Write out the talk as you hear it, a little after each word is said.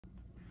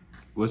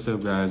What's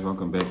up, guys?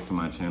 Welcome back to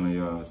my channel,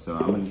 y'all. So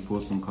I'm gonna pull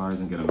some cards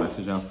and get a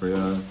message out for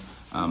y'all.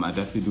 I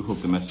definitely do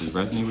hope the messages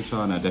resonate with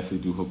y'all, and I definitely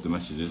do hope the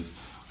messages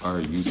are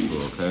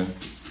useful, okay?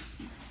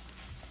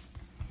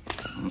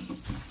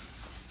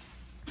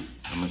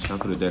 I'm gonna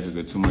shuffle the deck a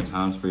good 2 more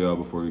times for y'all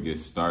before we get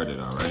started,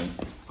 all right?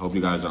 Hope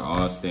you guys are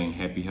all staying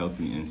happy,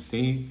 healthy, and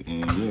safe.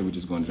 And yeah, we're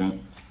just gonna jump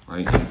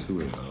right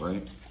into it, all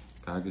right?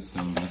 Can I get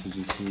some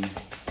messages too?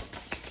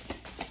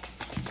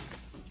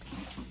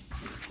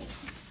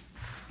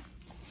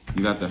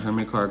 You got the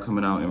Hermit card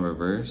coming out in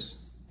reverse.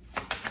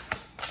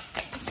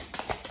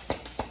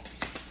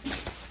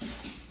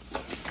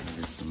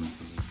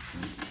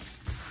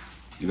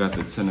 You got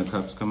the Ten of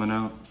Cups coming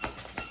out.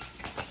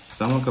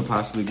 Someone could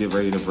possibly get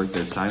ready to break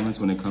their silence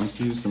when it comes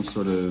to you. Some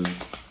sort of...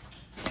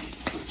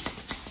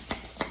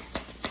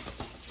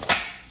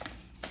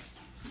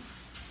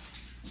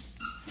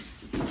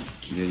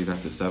 Yeah, you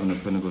got the Seven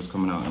of Pentacles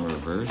coming out in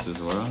reverse as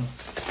well.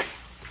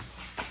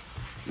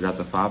 You got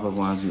the Five of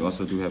Wands. You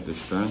also do have the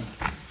Strength.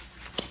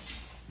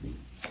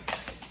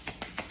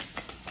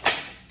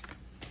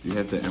 You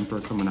have the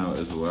Emperor coming out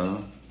as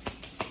well.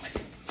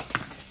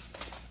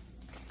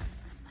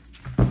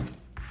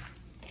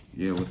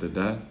 Yeah, with the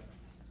Death.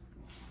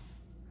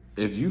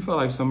 If you feel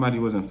like somebody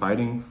wasn't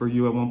fighting for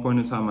you at one point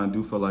in time, I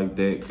do feel like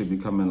that could be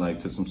coming like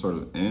to some sort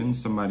of end.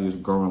 Somebody is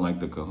growing like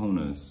the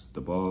kahunas,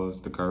 the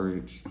balls, the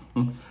courage.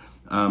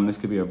 This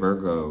could be a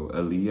Virgo,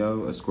 a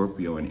Leo, a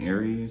Scorpio, and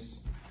Aries.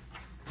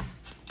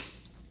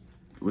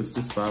 What's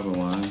this Five of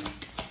Wands?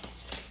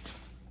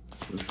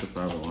 What's the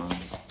Five of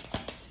Wands?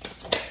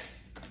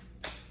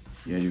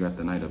 Yeah, you got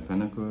the Knight of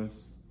Pentacles.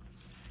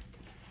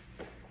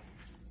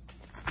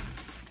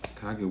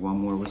 Can I get one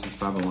more? What's this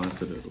Five of Wands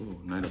to the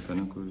Knight of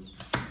Pentacles?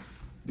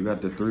 You got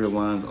the Three of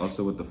Wands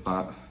also with the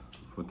Five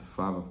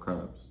of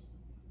Cups.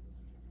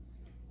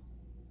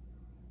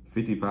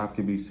 55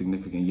 could be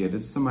significant. Yeah,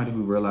 this is somebody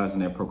who realizing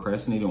that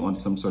procrastinating on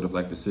some sort of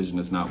like decision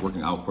that's not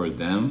working out for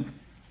them.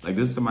 Like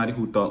this is somebody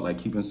who thought like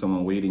keeping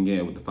someone waiting,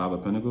 yeah, with the Five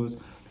of Pentacles,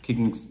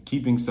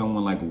 keeping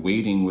someone like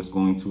waiting was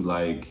going to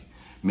like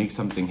make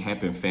something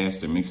happen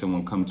faster, make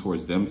someone come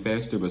towards them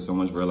faster, but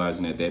someone's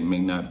realizing that that may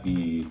not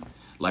be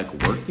like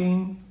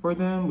working for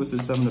them. What's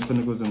the Seven of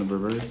Pentacles in the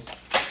reverse?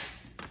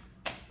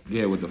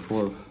 Yeah, with the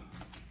Four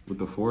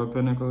of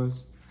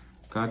Pentacles.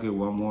 Can I get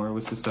one more?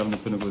 What's the Seven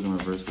of Pentacles in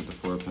reverse with the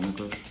Four of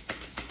Pentacles?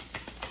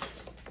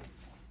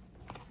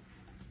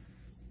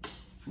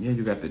 Yeah,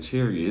 you got the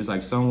Chariot. It's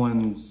like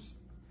someone's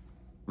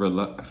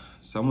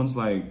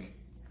like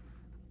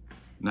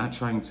not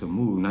trying to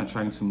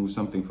move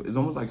something. It's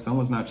almost like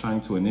someone's not trying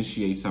to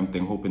initiate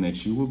something, hoping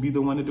that you will be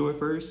the one to do it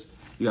first.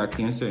 You got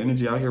Cancer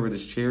energy out here with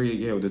this Chariot,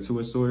 yeah, with the Two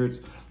of Swords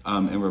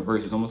in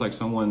reverse. It's almost like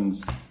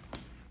someone's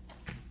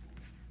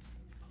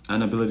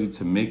inability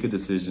to make a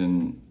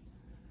decision.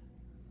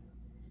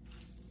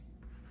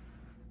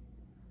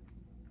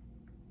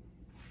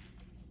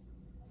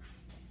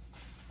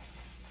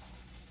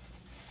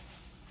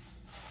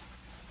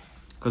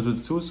 Because with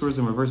the Two of Swords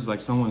in reverse, it's like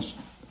someone's...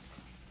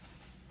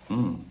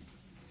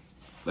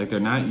 Like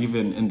they're not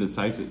even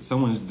indecisive.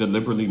 Someone's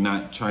deliberately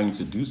not trying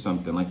to do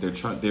something. Like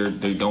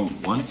they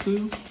don't want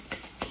to.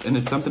 And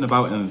it's something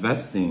about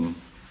investing.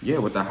 Yeah,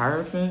 with the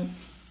Hierophant.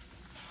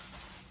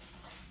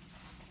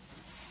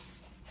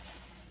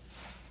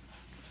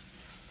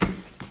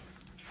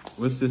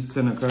 What's this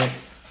Ten of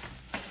Cups?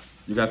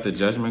 You got the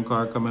Judgment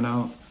card coming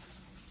out.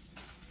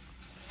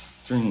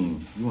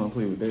 Dream. You want to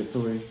play with that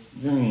toy?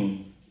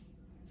 Dream.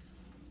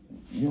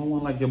 You don't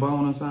want like your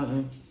bone or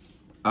something?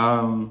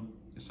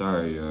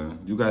 Sorry,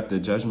 you got the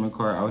Judgment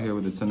card out here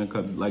with the Ten of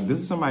Cups. Like, this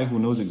is somebody who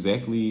knows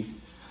exactly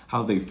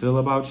how they feel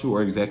about you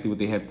or exactly what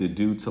they have to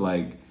do to,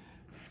 like,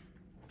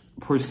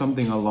 push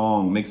something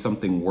along, make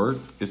something work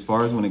as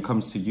far as when it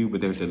comes to you,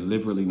 but they're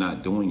deliberately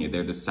not doing it.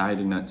 They're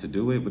deciding not to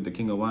do it. With the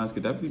King of Wands,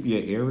 could definitely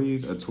be an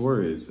Aries, a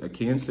Taurus, a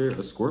Cancer,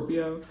 a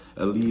Scorpio,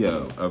 a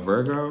Leo, a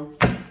Virgo.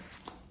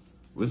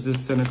 What's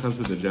this Ten of Cups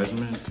with the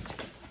Judgment?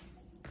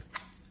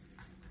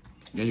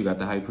 Yeah, you got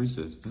the High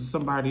Priestess. This is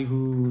somebody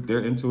who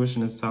their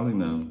intuition is telling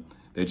them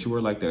that you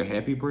are like their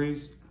happy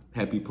place.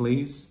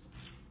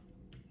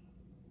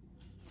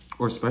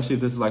 Or especially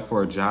if this is like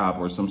for a job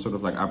or some sort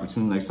of like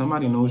opportunity. Like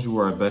somebody knows you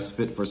are a best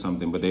fit for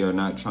something, but they are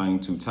not trying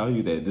to tell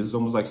you that. This is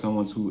almost like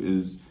someone who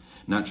is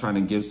not trying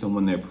to give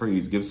someone their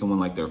praise, give someone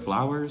like their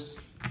flowers.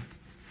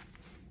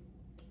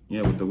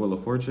 Yeah, with the Wheel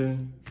of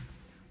Fortune.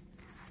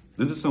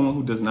 This is someone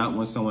who does not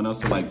want someone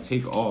else to like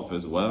take off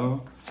as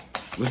well.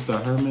 What's the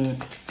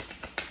Hermit?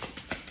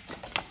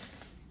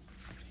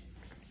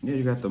 Yeah,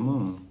 you got the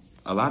Moon.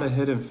 A lot of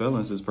hidden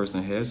feelings this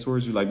person has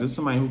towards you. Like, this is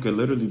somebody who could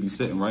literally be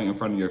sitting right in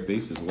front of your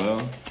face as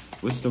well.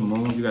 What's the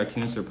Moon? You got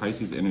Cancer,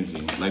 Pisces energy.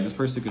 Like, this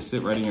person could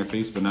sit right in your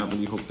face but not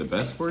really hope the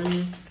best for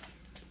you.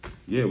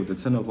 Yeah, with the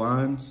Ten of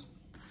Wands.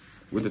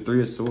 with the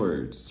Three of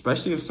Swords,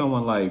 especially if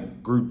someone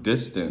like grew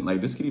distant. Like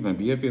this could even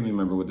be a family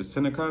member with this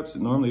Ten of Cups.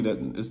 Normally that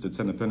it's the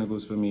Ten of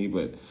Pentacles for me,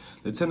 but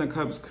the Ten of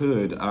Cups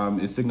could,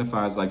 it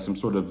signifies like some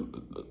sort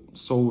of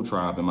soul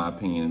tribe, in my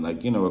opinion.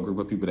 Like, you know, a group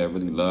of people that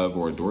really love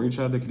or adore each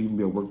other. It could even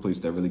be a workplace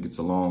that really gets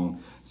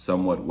along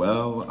somewhat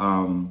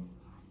well.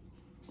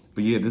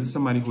 But yeah, this is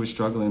somebody who is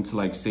struggling to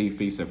like save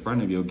face in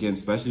front of you. Again,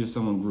 especially if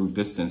someone grew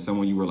distant,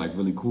 someone you were like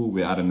really cool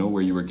with, out of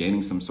nowhere, you were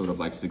gaining some sort of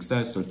like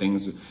success or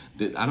things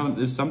that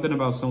there's something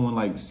about someone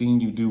like seeing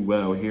you do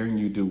well, hearing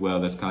you do well,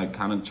 that's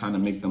kind of trying to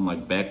make them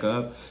like back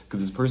up, because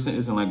this person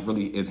isn't like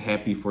really as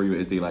happy for you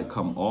as they like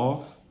come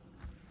off.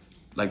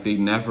 Like they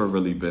never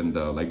really been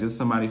though. Like this is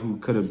somebody who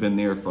could have been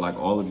there for like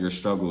all of your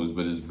struggles,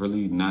 but is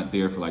really not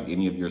there for like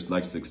any of your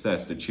like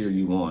success to cheer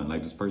you on.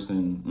 Like this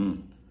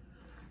person,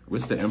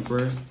 what's the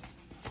Emperor?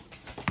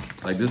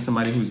 Like this is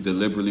somebody who's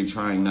deliberately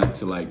trying not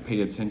to like pay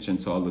attention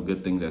to all the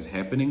good things that's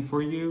happening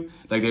for you.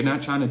 Like they're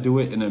not trying to do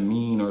it in a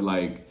mean or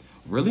like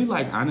really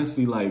like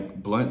honestly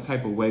like blunt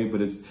type of way,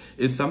 but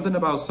it's something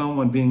about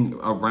someone being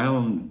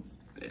around,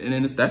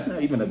 and that's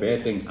not even a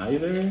bad thing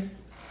either.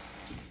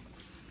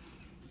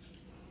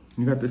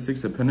 You got the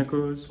Six of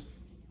Pentacles.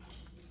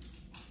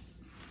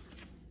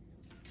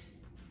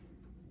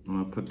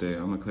 I'm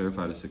gonna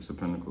clarify the Six of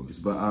Pentacles.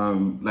 But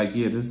like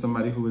yeah, this is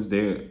somebody who is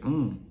there.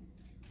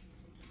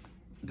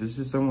 This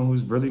is someone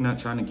who's really not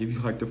trying to give you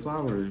like the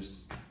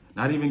flowers.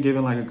 Not even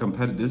giving like a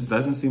competitive. This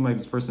doesn't seem like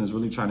this person is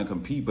really trying to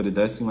compete, but it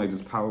does seem like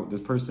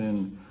this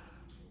person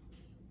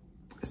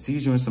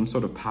sees you in some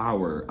sort of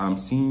power.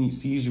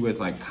 Sees you as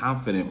like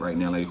confident right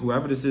now. Like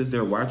whoever this is,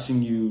 they're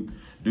watching you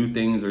do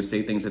things or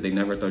say things that they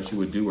never thought you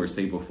would do or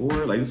say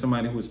before. Like it's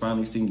somebody who is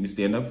finally seeing you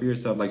stand up for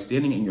yourself, like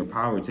standing in your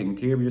power, taking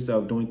care of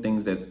yourself, doing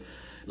things that's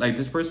like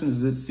this person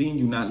is just seeing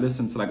you not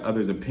listen to like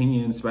others'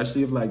 opinions,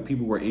 especially if like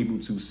people were able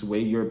to sway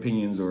your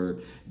opinions or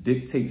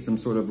dictate some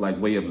sort of like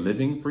way of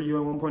living for you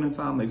at one point in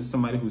time. Like just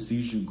somebody who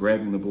sees you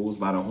grabbing the bulls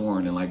by the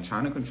horn and like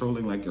trying to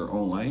controlling like your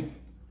own life.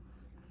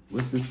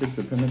 What's the Six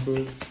of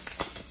Pentacles?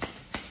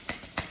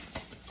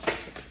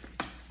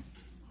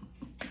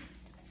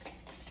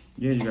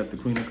 Yeah, you got the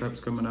Queen of Cups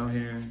coming out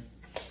here.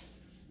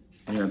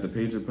 You got the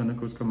Page of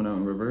Pentacles coming out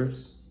in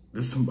reverse.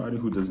 There's somebody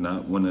who does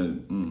not want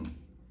to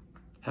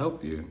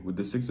help you. With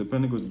the Six of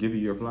Pentacles, give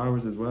you your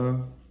flowers as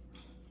well.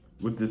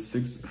 With the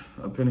Six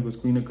of Pentacles,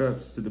 Queen of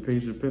Cups to the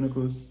Page of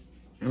Pentacles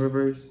in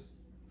reverse.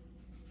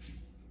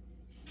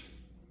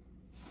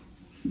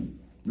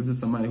 This is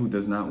somebody who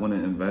does not want to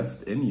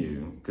invest in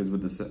you. Because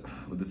with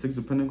the Six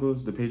of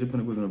Pentacles, the Page of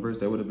Pentacles in reverse,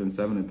 that would have been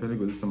Seven of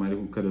Pentacles. This is somebody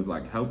who could have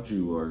like helped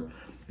you or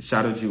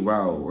shouted you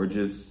out or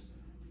just,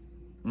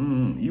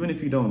 even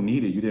if you don't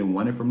need it, you didn't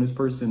want it from this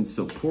person,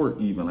 support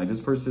even. Like this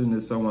person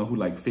is someone who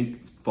like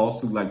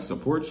falsely like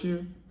supports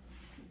you.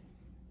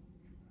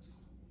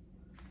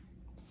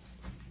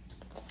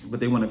 But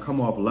they want to come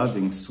off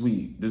loving,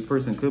 sweet. This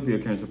person could be a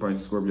Cancer,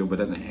 Pisces, Scorpio, but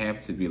doesn't have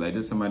to be. Like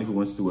this is somebody who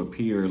wants to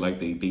appear like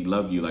they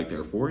love you, like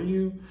they're for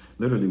you.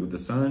 Literally with the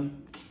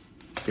Sun.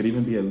 Could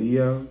even be a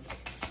Leo.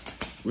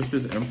 What's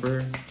this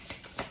Emperor?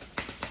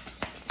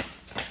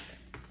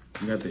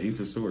 You got the Ace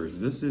of Swords.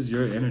 This is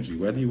your energy.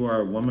 Whether you are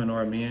a woman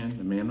or a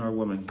man or a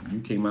woman, you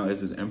came out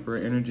as this Emperor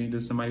energy.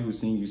 This is somebody who's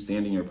seeing you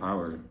stand in your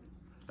power.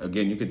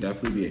 Again, you could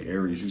definitely be an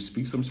Aries. You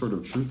speak some sort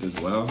of truth as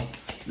well.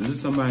 This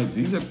is somebody,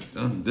 this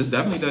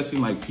definitely does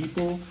seem like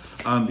people.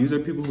 These are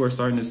people who are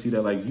starting to see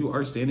that like you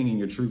are standing in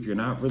your truth. You're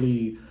not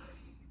really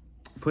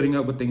putting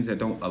up with things that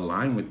don't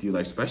align with you,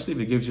 like especially if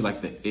it gives you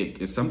like the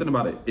ick. It's something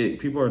about an ick.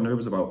 People are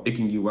nervous about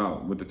icking you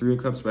out. With the Three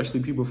of Cups,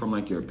 especially people from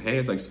like your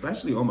past, like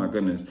especially, oh my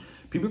goodness,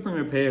 people from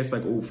your past,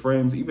 like old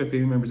friends, even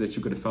family members that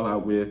you could have fell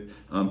out with,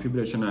 people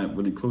that you're not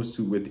really close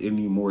to with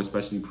anymore,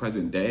 especially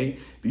present day.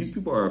 These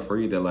people are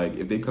afraid that like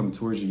if they come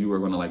towards you, you are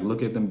going to like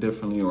look at them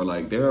differently, or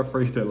like they're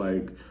afraid that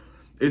like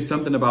it's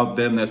something about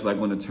them that's like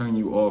going to turn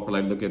you off, or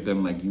like look at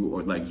them like you,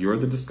 or like you're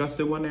the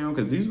disgusted one now.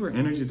 Because these were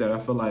energies that I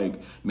feel like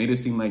made it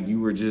seem like you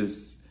were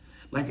just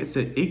like, it's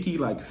an icky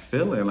like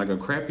feeling, like a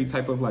crappy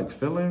type of like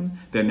feeling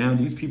that now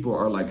these people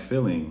are like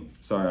feeling.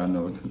 Sorry, I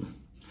know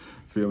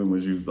feeling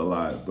was used a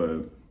lot,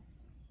 but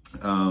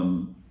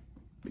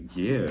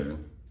yeah.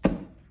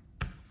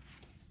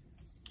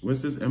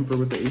 What's this Emperor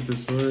with the Ace of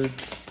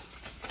Swords?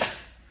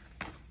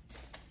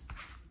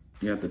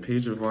 You got the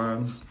Page of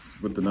Wands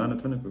with the Nine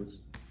of Pentacles.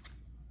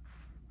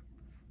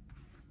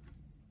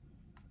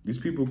 These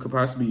people could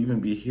possibly even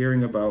be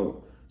hearing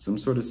about some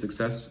sort of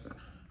success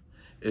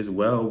as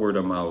well, word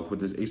of mouth, with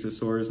this Ace of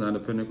Swords, Nine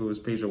of Pentacles,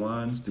 Page of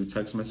Wands, through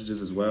text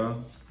messages as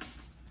well.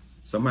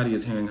 Somebody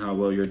is hearing how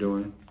well you're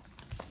doing.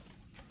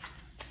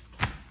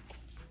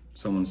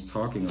 Someone's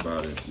talking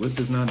about it. What's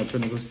this Nine of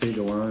Pentacles, Page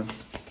of Wands?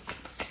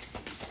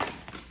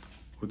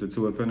 With the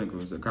Two of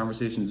Pentacles. A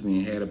conversation is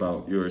being had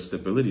about your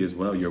stability as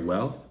well, your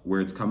wealth, where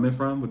it's coming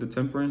from with the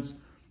Temperance,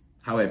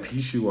 how at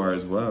peace you are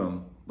as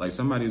well. Like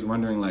somebody's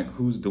wondering like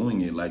who's doing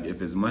it, like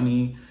if it's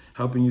money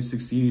helping you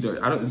succeed, or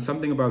it's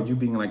something about you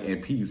being like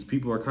at peace.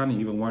 People are kind of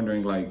even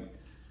wondering like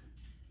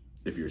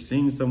if you're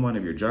seeing someone,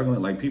 if you're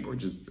juggling, like people are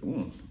just,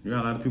 you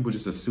got a lot of people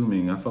just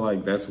assuming. I feel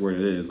like that's where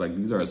it is. Like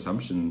these are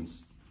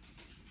assumptions,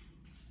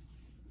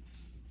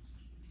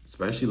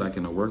 especially like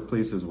in the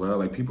workplace as well.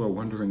 Like people are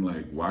wondering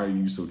like, why are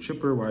you so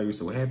chipper? Why are you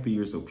so happy?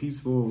 You're so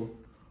peaceful.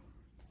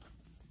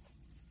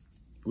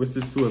 What's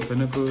this Two of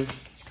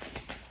Pentacles?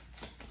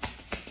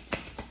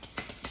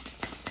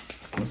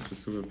 What's the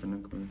Two of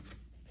Pentacles?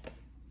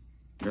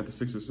 You got the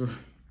Six of Swords.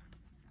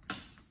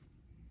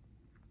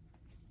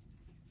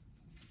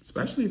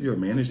 Especially if you're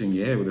managing,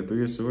 with the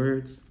Three of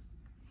Swords.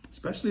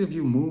 Especially if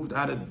you moved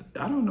out of,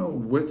 I don't know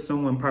what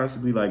someone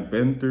possibly like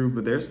been through,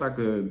 but there's like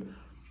a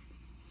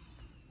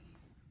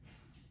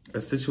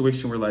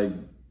situation where like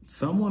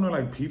someone or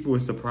like people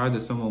is surprised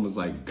that someone was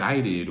like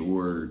guided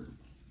or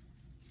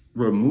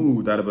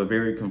removed out of a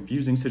very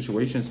confusing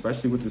situation,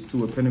 especially with this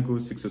Two of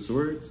Pentacles, Six of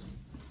Swords.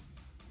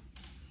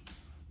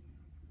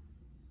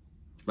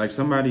 Like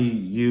somebody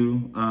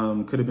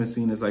could have been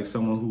seen as like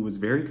someone who was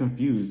very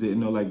confused, didn't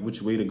know like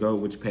which way to go,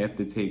 which path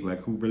to take,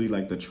 like who really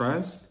like to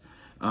trust.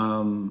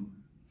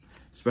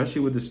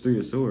 Especially with this Three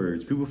of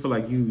Swords, people feel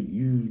like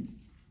you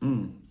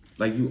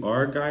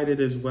are guided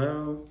as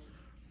well.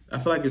 I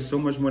feel like it's so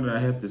much more that I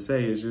have to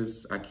say. It's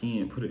just I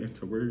can't put it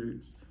into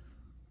words.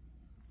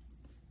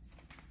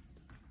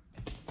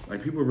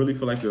 Like people really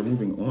feel like they're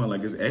moving on.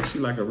 Like it's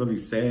actually like a really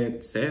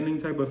saddening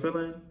type of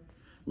feeling.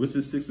 What's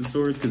the Six of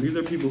Swords? Because these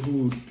are people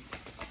who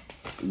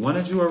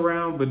wanted you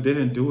around but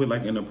didn't do it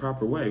like in a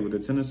proper way. With the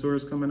Ten of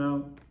Swords coming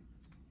out,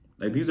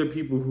 like these are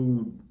people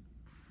who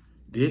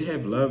did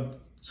have love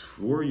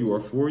for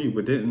you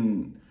but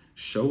didn't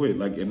show it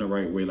like in the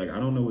right way. Like I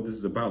don't know what this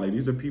is about. Like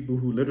these are people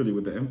who literally,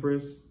 with the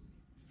Empress,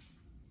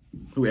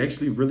 who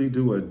actually really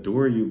do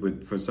adore you,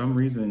 but for some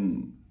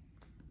reason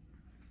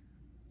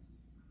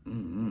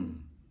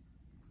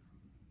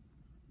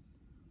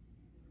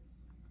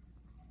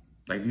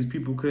like these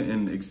people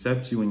couldn't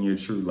accept you in your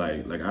true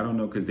light. Like, I don't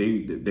know, because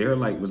their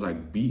light was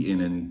like beaten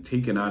and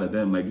taken out of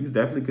them. Like these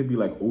definitely could be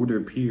like older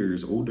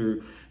peers,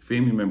 older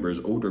family members,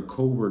 older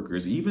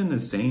co-workers, even the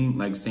same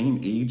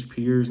age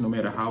peers, no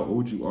matter how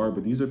old you are.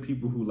 But these are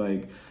people who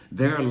like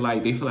their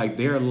light, they feel like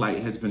their light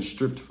has been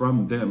stripped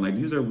from them. Like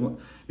these are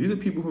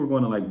people who are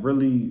going to like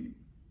really,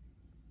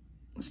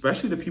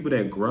 especially the people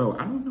that grow.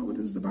 I don't know what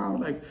this is about.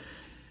 Like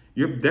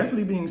you're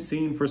definitely being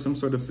seen for some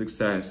sort of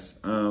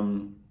success.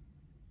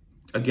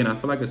 Again, I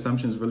feel like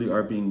assumptions really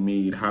are being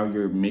made, how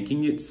you're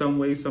making it some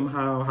way,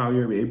 somehow, how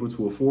you're able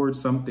to afford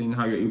something,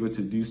 how you're able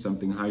to do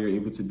something, how you're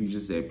able to be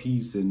just at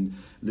peace and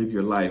live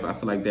your life. I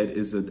feel like that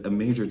is a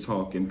major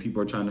talk, and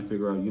people are trying to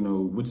figure out,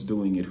 what's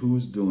doing it,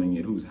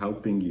 who's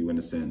helping you in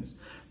a sense.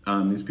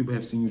 These people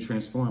have seen you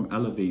transform,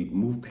 elevate,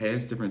 move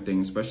past different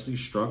things, especially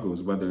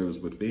struggles, whether it was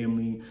with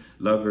family,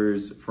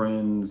 lovers,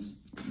 friends,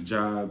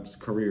 jobs,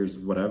 careers,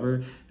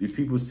 whatever. These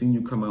people have seen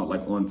you come out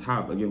like on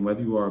top. Again,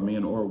 whether you are a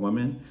man or a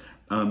woman,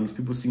 these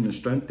people seem to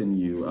strengthen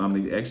you.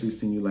 They actually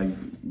seen you like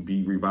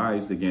be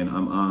revised again.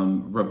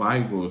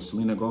 Revival,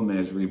 Selena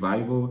Gomez,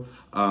 Revival.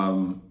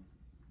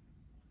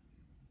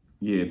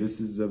 This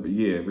is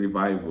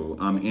Revival.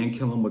 And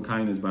Kill 'Em With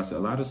Kindness by a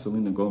lot of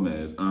Selena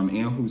Gomez. And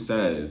Who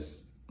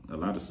Says, a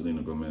lot of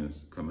Selena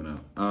Gomez coming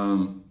out.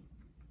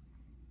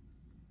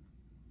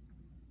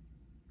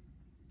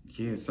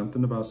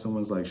 Something about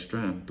someone's like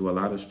strength, through a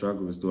lot of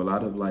struggles, through a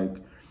lot of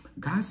like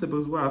gossip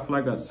as well. I feel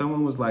like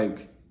someone was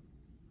like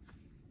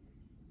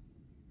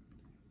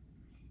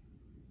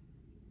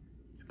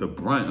the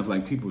brunt of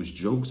like people's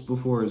jokes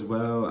before as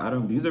well.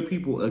 These are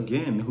people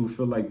again who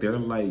feel like their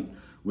light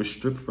was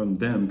stripped from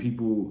them.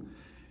 People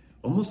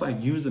almost like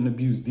use and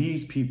abuse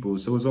these people.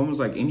 So it's almost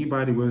like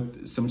anybody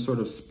with some sort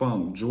of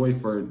spunk, joy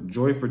for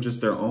just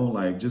their own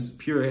life, just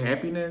pure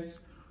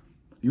happiness.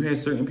 You had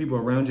certain people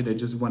around you that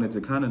just wanted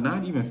to kind of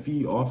not even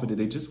feed off of it.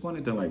 They just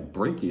wanted to like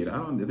break it.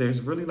 There's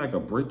really like a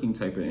breaking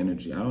type of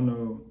energy. I don't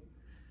know.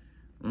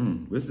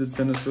 What's this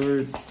Ten of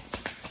Swords?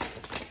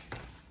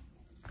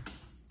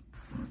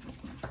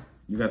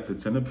 You got the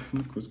Ten of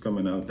Pentacles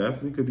coming out.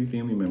 Definitely could be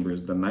family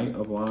members. The Knight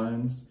of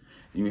Wands.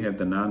 And you have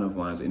the Nine of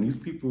Wands. And these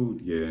people,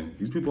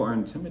 these people are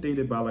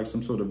intimidated by like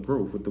some sort of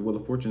growth with the Wheel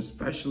of Fortune,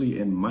 especially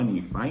in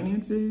money,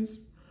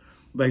 finances.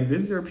 Like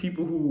these are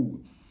people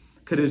who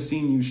could have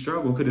seen you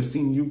struggle, could have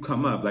seen you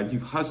come up. Like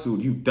you've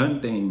hustled, you've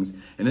done things.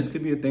 And this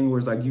could be a thing where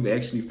it's like you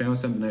actually found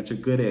something that you're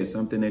good at,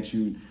 something that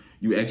you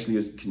actually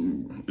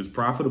is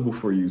profitable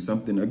for you,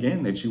 something,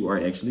 again, that you are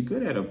actually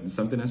good at,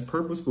 something that's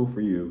purposeful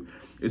for you.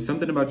 It's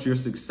something about your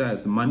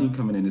success, money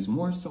coming in. It's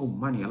more so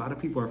money. A lot of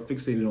people are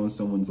fixated on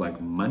someone's like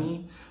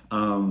money,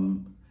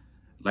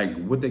 like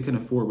what they can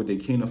afford, what they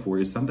can't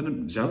afford. It's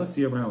something,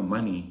 jealousy around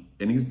money.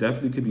 And these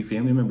definitely could be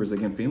family members.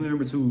 Again, family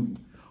members who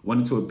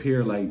wanted to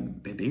appear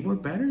like that they were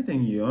better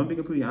than you. I'm gonna be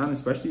completely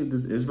honest, especially if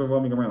this is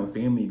revolving around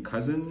family,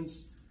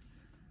 cousins.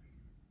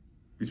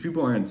 These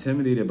people are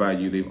intimidated by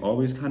you. They've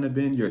always kind of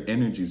been your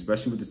energy,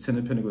 especially with this Ten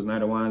of Pentacles,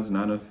 Knight of Wands,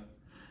 Nine of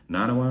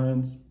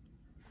Wands.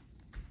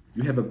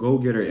 You have a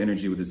go-getter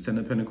energy with this Ten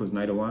of Pentacles,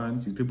 Knight of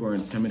Wands. These people are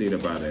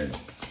intimidated by that.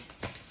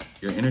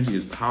 Your energy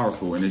is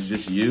powerful, and it's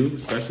just you,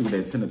 especially with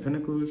that 10 of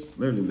Pentacles.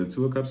 Literally, with the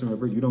 2 of Cups in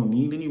reverse, you don't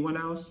need anyone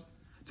else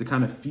to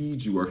kind of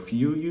feed you or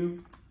fuel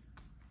you.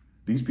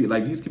 These people,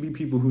 like, these could be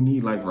people who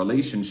need like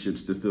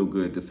relationships to feel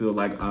good, to feel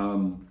like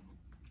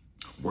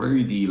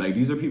worthy. Like,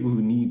 these are people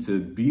who need to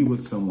be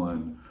with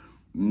someone,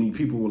 need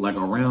people like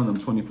around them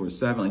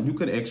 24/7. Like, you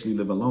could actually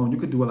live alone. You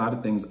could do a lot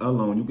of things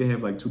alone. You could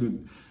have like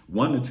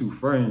 1 to 2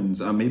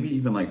 friends, maybe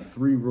even like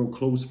 3 real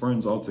close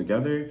friends all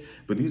together.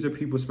 But these are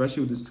people,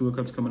 especially with this 2 of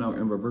Cups coming out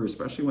in reverse,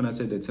 especially when I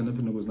said that 10 of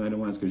Pentacles, Knight of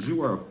Wands, because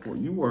you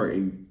are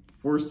a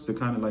force to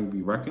kind of like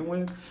be reckoned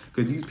with.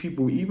 Because these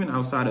people, even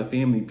outside of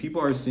family,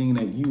 people are seeing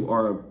that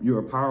you're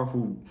a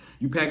powerful,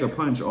 you pack a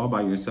punch all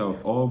by yourself,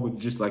 all with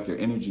just like your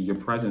energy, your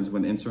presence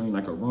when entering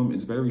like a room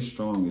is very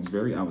strong, it's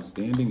very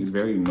outstanding, it's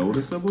very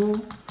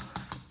noticeable.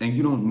 And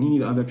you don't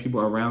need other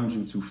people around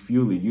you to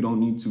fuel it. You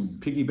don't need to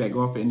piggyback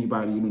off of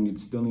anybody. You don't need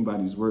to steal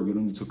anybody's work. You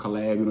don't need to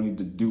collab. You don't need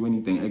to do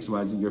anything X,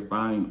 Y, Z. You're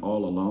fine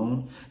all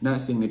alone. Not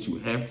saying that you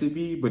have to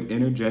be, but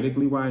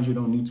energetically wise, you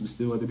don't need to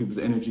steal other people's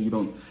energy. You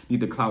don't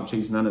need to clout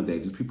chase, none of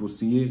that. Just people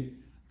see it.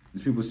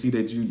 Just people see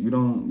that you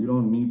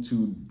don't need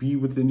to be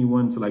with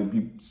anyone to like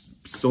be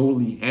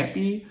solely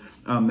happy.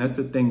 That's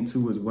the thing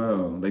too as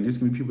well. Like, there's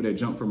gonna be people that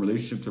jump from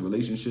relationship to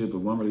relationship, but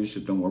one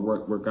relationship don't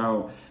work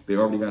out, they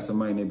already got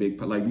somebody in their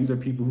big, like, these are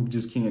people who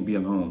just can't be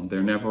alone.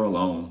 They're never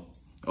alone.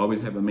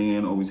 Always have a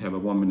man, always have a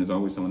woman, there's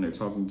always someone they're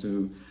talking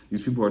to.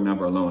 These people are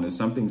never alone. It's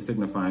something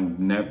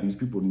signifying these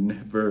people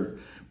never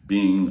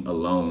being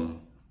alone.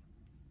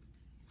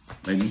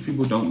 Like, these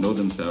people don't know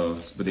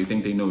themselves, but they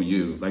think they know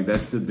you. Like,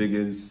 that's the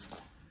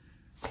biggest.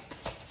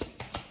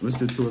 What's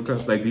the 2 of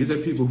Cups? Like, these are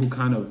people who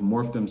kind of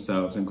morph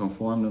themselves and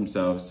conform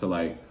themselves to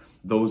like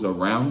those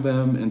around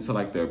them and to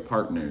like their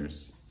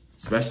partners,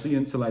 especially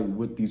into like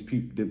what these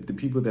people, the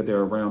people that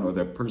they're around or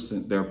their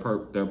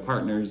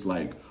partners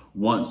like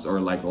wants or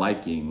like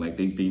liking. Like,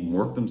 they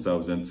morph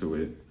themselves into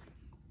it.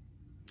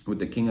 With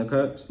the King of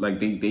Cups,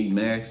 like they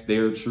mask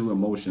their true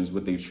emotions,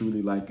 what they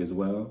truly like as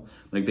well.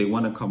 Like, they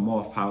want to come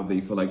off how they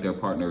feel like their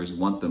partners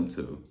want them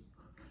to.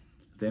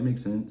 Does that make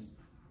sense?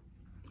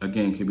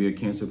 Again, could be a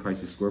Cancer,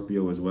 Pisces,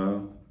 Scorpio as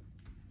well.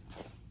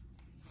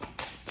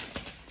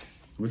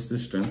 What's the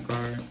Strength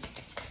card?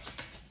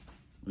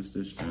 What's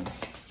the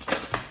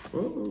Strength?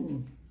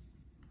 Oh,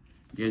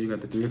 yeah, you got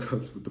the 3 of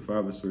Cups with the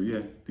 5 of Swords.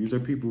 Yeah, these are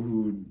people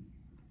who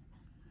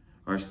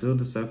are still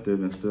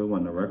deceptive and still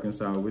want to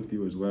reconcile with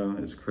you as well.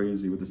 It's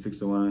crazy with the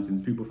 6 of Wands. And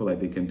these people feel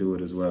like they can do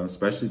it as well,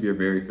 especially if you're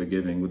very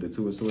forgiving. With the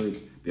 2 of Swords,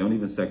 they don't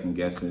even second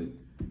guess it.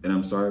 And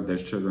I'm sorry if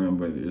that's triggering,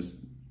 but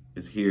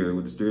it's here.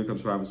 With the 3 of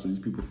Cups, 5 of Swords,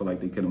 these people feel like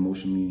they can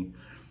emotionally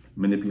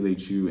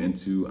manipulate you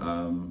into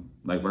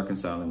like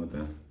reconciling with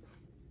them.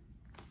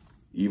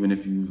 Even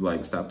if you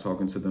like stop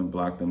talking to them,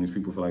 block them, these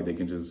people feel like they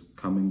can just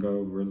come and go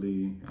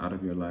really out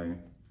of your life.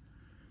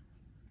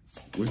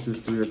 What's this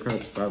 3 of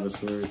Cups, 5 of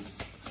Swords?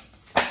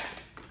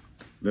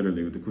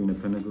 Literally, with the Queen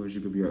of Pentacles, you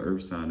could be an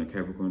earth sign, a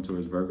Capricorn,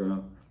 Taurus,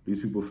 Virgo. These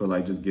people feel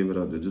like just give it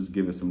up, just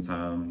give it some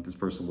time. This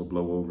person will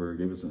blow over,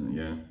 give it some,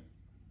 yeah.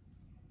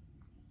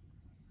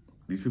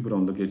 These people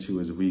don't look at you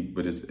as weak,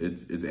 but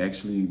it's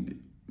actually,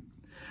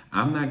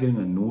 I'm not getting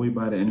annoyed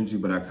by the energy,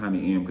 but I kind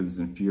of am, because it's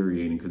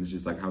infuriating, because it's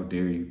just like, how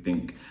dare you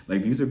think?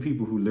 Like, these are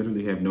people who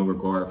literally have no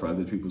regard for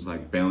other people's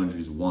like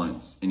boundaries,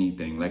 wants,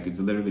 anything. Like, it's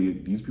literally,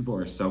 these people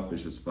are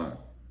selfish as fuck.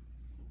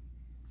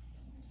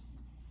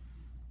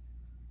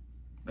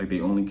 Like, they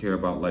only care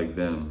about like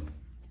them.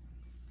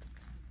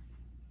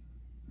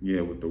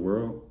 Yeah, with the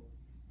World,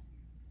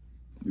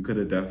 you could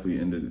have definitely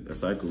ended a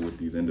cycle with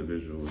these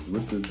individuals.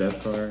 What's this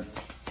Death card?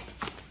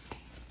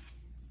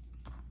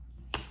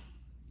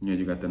 Yeah,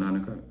 you got the 9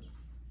 of Cups.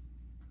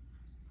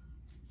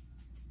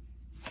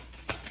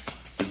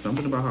 It's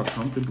something about how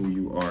comfortable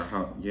you are.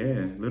 How,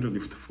 yeah, literally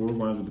with the 4 of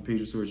Wands, with the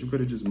Page of Swords, you could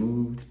have just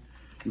moved.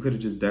 You could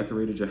have just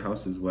decorated your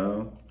house as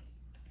well.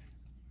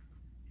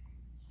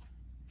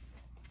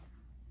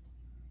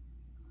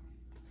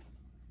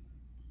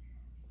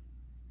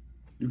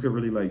 You could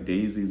really like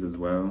daisies as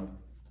well.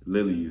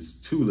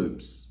 Lilies,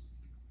 tulips.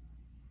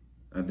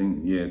 I think,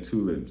 yeah,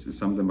 tulips. It's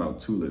something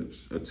about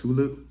tulips. A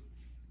tulip.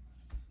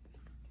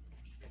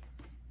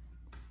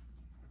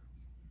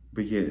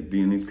 But yeah,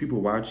 then these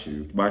people watch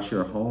you, watch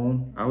your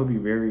home. I would be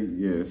very,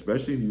 yeah,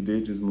 especially if you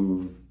did just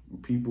move.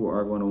 People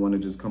are going to want to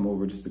just come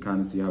over just to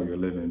kind of see how you're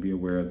living. Be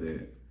aware of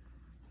that.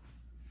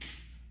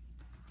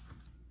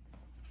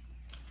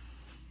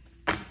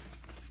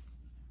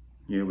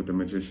 Yeah, with the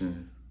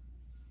Magician.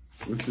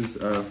 What's this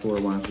 4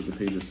 of Wands with the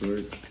Page of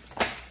Swords?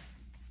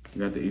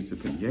 You got the Ace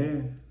of Pentacles.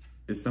 Yeah,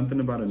 it's something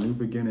about a new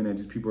beginning that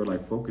these people are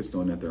like focused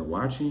on, that they're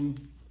watching.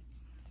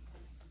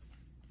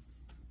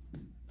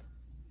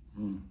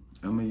 I'm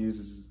gonna use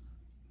this.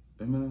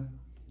 Yeah,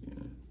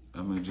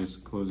 I'm gonna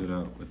just close it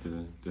out with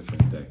a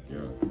different deck,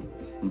 yo.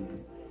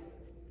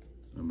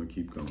 I'm gonna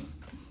keep going.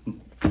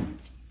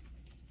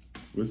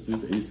 What's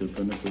this Ace of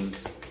Pentacles?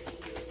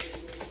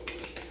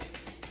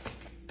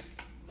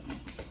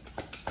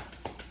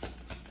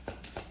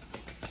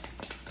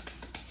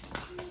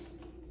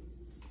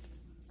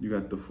 You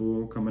got the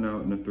Fool coming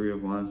out and the Three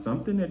of Wands.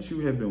 Something that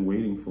you have been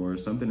waiting for,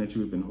 something that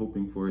you have been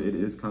hoping for, it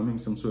is coming.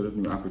 Some sort of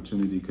new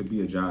opportunity. Could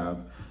be a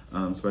job,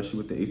 especially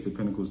with the Ace of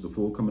Pentacles, the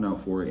Fool coming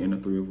out for it, and the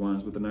Three of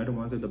Wands with the Knight of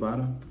Wands at the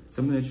bottom.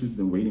 Something that you've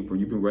been waiting for.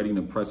 You've been ready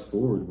to press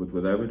forward with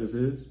whatever this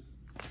is.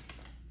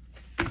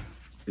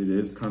 It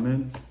is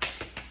coming.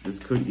 This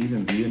could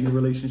even be a new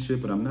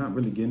relationship, but I'm not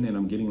really getting it.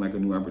 I'm getting like a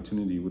new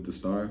opportunity with the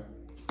Star.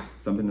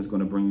 Something that's going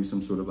to bring you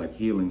some sort of like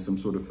healing, some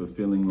sort of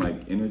fulfilling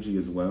like energy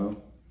as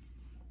well.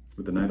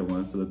 With the Knight of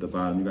Wands still at the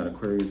bottom, you got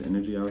Aquarius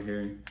energy out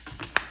here.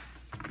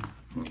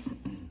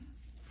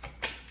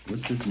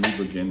 What's this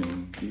new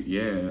beginning?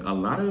 Yeah, a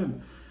lot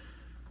of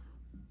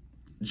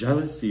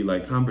jealousy,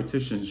 like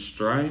competition,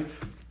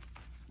 strife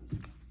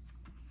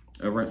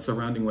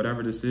surrounding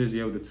whatever this is.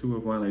 Yeah, with the Two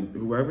of Wands, like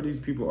whoever these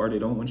people are, they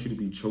don't want you to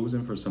be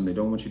chosen for something. They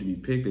don't want you to be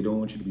picked. They don't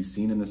want you to be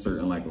seen in a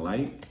certain like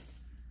light.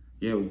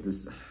 Yeah, with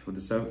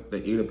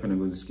the Eight of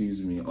Pentacles,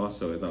 excuse me,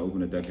 also as I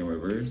open the deck in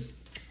reverse.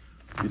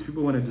 These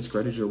people want to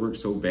discredit your work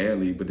so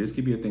badly, but this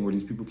could be a thing where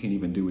these people can't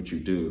even do what you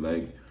do.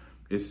 Like,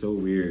 it's so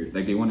weird.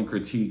 Like, they want to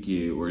critique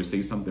it or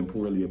say something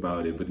poorly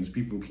about it, but these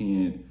people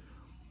can't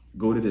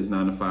go to this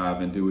 9 to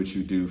 5 and do what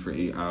you do for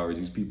 8 hours.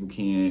 These people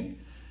can't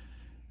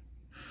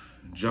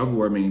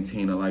juggle or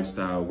maintain a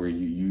lifestyle where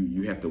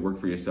you have to work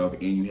for yourself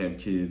and you have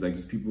kids. Like,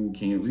 these people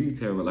can't read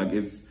tarot. Like,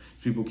 these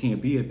people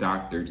can't be a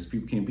doctor. These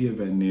people can't be a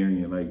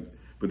veterinarian. Like,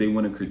 but they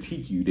want to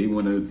critique you. They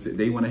want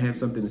to have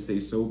something to say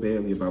so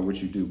badly about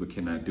what you do, but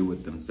cannot do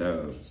it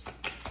themselves.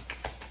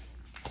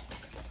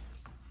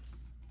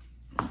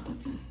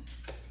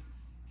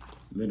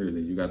 Literally,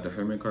 you got the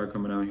Hermit card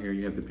coming out here.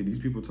 You have these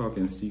people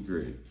talking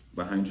secret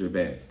behind your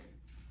back.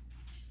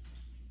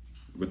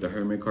 With the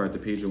Hermit card, the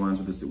Page of Wands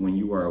with when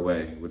you are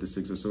away, with the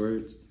Six of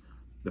Swords,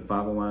 the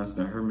Five of Wands,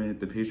 the Hermit,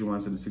 the Page of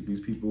Wands, and the Six.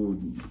 These people,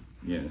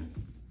 yeah.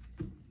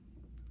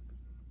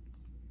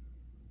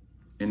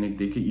 And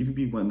they could even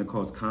be wanting to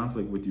cause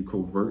conflict with you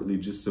covertly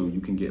just so you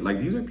can get, like,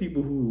 these are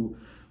people who,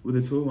 with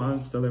the Two of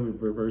Wands still at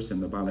reverse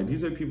in the bottom, like,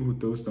 these are people who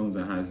throw stones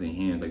and hides their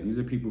hands. Like, these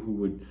are people who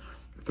would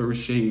throw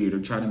shade or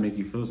try to make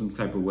you feel some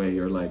type of way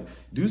or, like,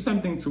 do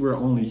something to where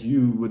only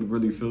you would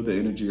really feel the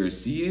energy or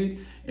see it.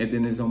 And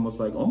then it's almost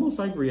like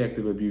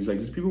reactive abuse. Like,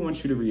 these people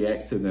want you to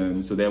react to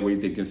them so that way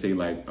they can say,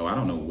 like, oh, I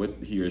don't know what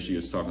he or she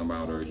is talking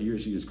about, or he or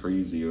she is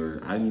crazy,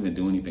 or I didn't even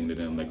do anything to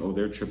them. Like, oh,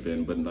 they're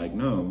tripping. But, like,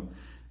 no.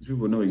 These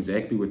people know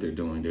exactly what they're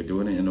doing. They're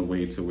doing it in a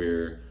way to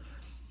where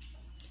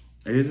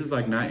this is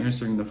like not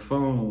answering the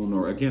phone,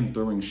 or again,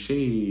 throwing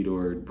shade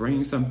or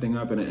bringing something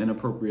up in an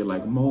inappropriate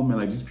like moment.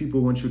 Like, these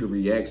people want you to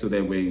react so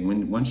that way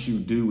once you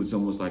do, it's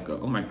almost like,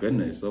 oh my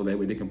goodness. So that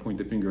way they can point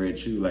the finger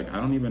at you. Like, I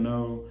don't even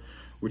know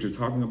what you're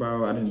talking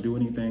about. I didn't do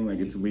anything. Like,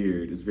 it's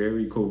weird. It's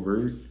very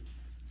covert.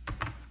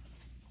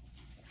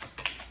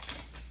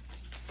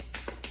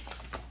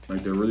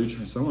 Like,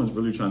 someone's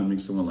really trying to make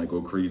someone like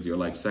go crazy or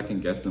like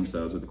second guess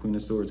themselves. With the Queen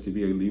of Swords, could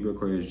be a Libra,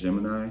 Aquarius,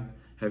 Gemini,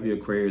 heavy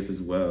Aquarius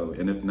as well.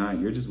 And if not,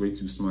 you're just way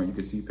too smart. You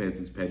can see past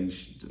this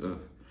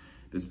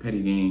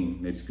petty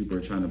game that these people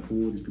are trying to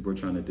pull, these people are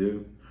trying to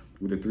do.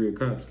 With the Three of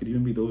Cups, could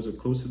even be those are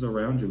closest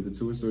around you. With the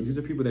Two of Swords, these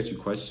are people that you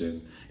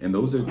question. And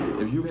those are,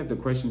 if you have to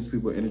question these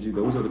people's energy,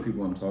 those are the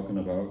people I'm talking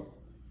about.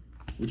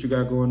 What you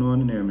got going on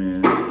in there,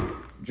 man?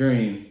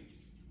 Dream.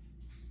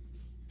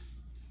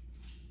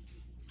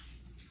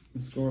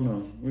 What's going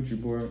on? What you,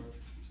 boy?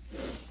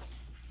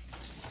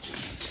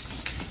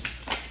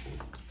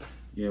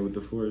 Yeah, with the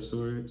Four of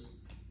Swords.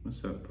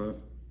 What's up, pup?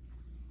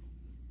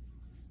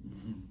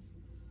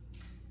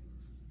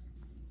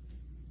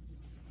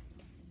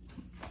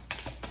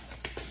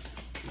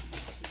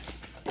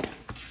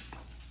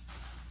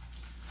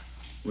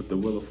 With the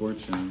Wheel of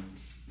Fortune.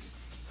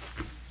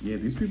 Yeah,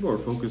 these people are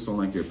focused on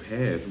like your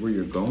path, where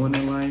you're going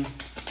in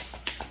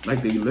life.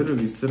 Like, they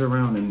literally sit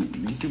around and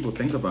these people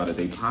think about it.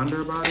 They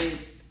ponder about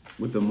it.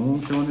 With the Moon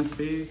showing his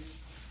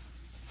face.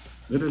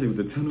 Literally with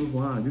the Ten of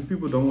Wands. These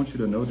people don't want you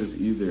to know this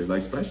either. Like,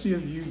 especially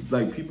if you,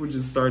 like, people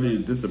just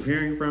started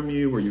disappearing from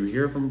you, or you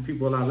hear from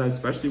people a lot less,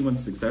 especially when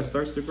success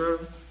starts to grow.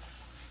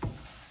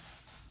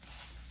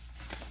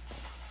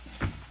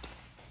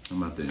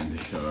 I'm about to end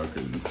it, y'all,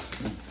 because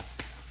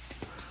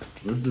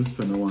what's this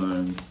Ten of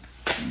Wands?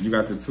 You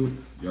got the two,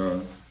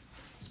 y'all.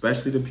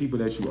 Especially the people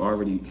that you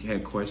already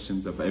had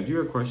questions about. If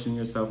you're questioning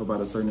yourself about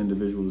a certain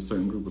individual, a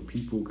certain group of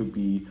people, could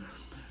be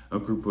a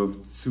group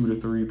of 2 to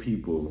 3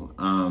 people.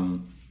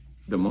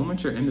 The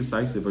moment you're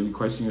indecisive or you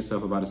question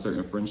yourself about a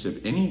certain friendship,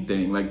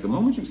 anything, like the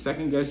moment you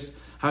second guess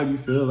how you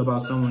feel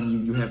about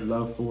someone you have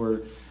love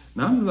for,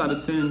 9 out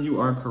of 10, you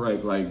are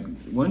correct. Like,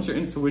 once your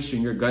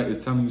intuition, your gut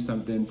is telling you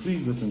something,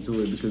 please listen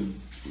to it,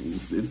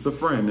 because it's a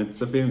friend,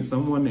 it's a family,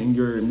 someone in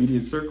your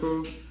immediate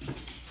circle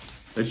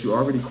that you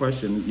already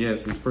questioned.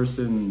 Yes, this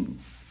person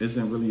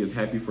isn't really as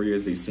happy for you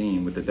as they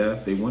seem. With the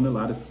Death, they want a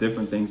lot of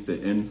different things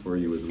to end for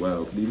you as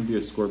well. Could even be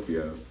a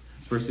Scorpio.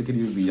 This person could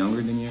even be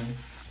younger than you.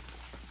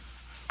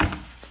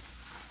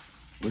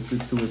 What's the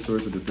Two of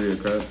Swords with the Three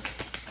of Cups?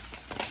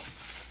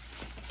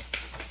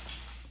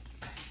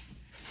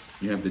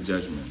 You have the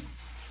Judgment.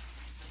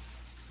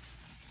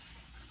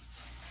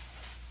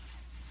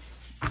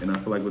 And I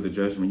feel feel like with the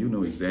Judgment, you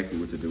know exactly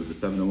what to do. With the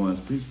Seven of Wands,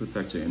 please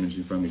protect your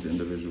energy from these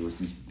individuals.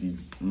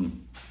 These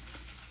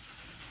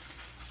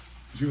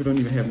people don't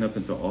even have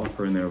nothing to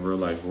offer in their real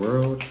life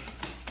world.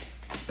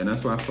 And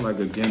that's why I feel like,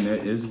 again, that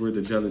is where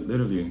the jealousy,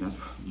 literally,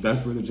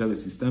 that's where the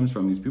jealousy stems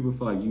from. These people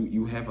feel like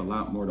you have a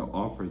lot more to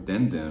offer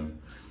than them.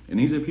 And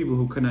these are people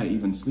who could not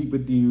even sleep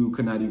with you,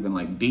 could not even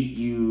like date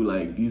you.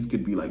 Like these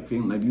could be like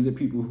feeling like these are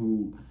people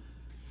who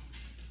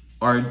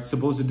are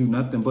supposed to do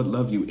nothing but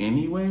love you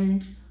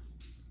anyway.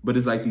 But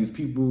it's like these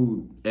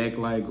people act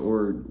like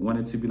or want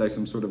it to be like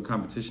some sort of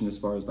competition as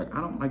far as like,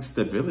 I don't like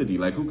stability.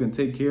 Like who can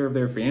take care of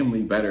their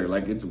family better?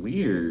 Like it's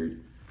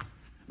weird.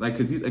 Like,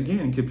 cause these,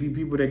 again, could be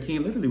people that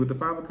can't literally, with the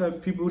Five of Cups,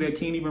 people that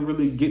can't even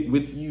really get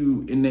with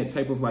you in that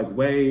type of like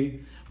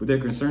way, but they're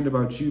concerned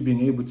about you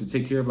being able to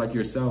take care of like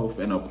yourself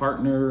and a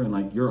partner and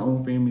like your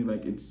own family.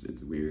 Like it's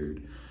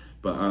weird.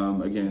 But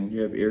again,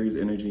 you have Aries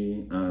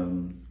energy.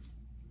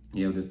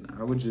 Yeah,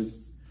 I would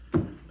just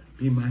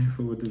be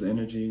mindful with this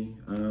energy,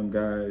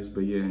 guys.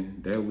 But yeah,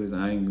 that was,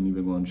 I ain't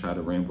even going to try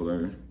to ramble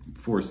or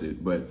force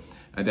it, but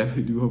I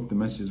definitely do hope the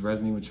messages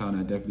resonate with y'all, and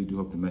I definitely do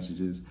hope the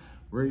messages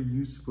were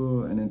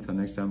useful. And until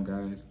next time,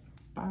 guys,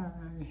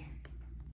 bye.